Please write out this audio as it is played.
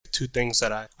two things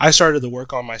that I started to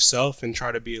work on myself and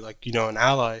try to be like, an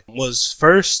ally was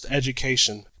first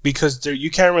education, because you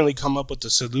can't really come up with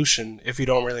a solution if you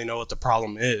don't really know what the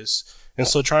problem is. And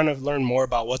so trying to learn more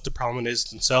about what the problem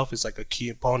is itself is like a key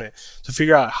component to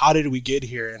figure out how did we get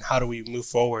here and how do we move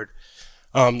forward.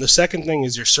 The second thing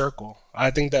is your circle.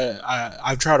 I think that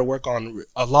I've tried to work on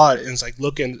a lot, and it's like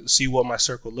look and see what my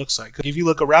circle looks like. If you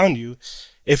look around you,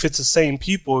 if it's the same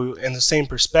people and the same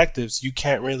perspectives, you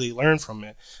can't really learn from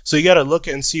it. So you got to look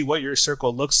and see what your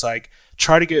circle looks like.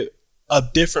 Try to get a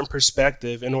different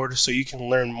perspective in order so you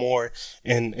can learn more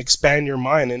and expand your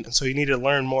mind. And so you need to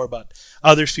learn more about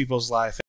other people's life.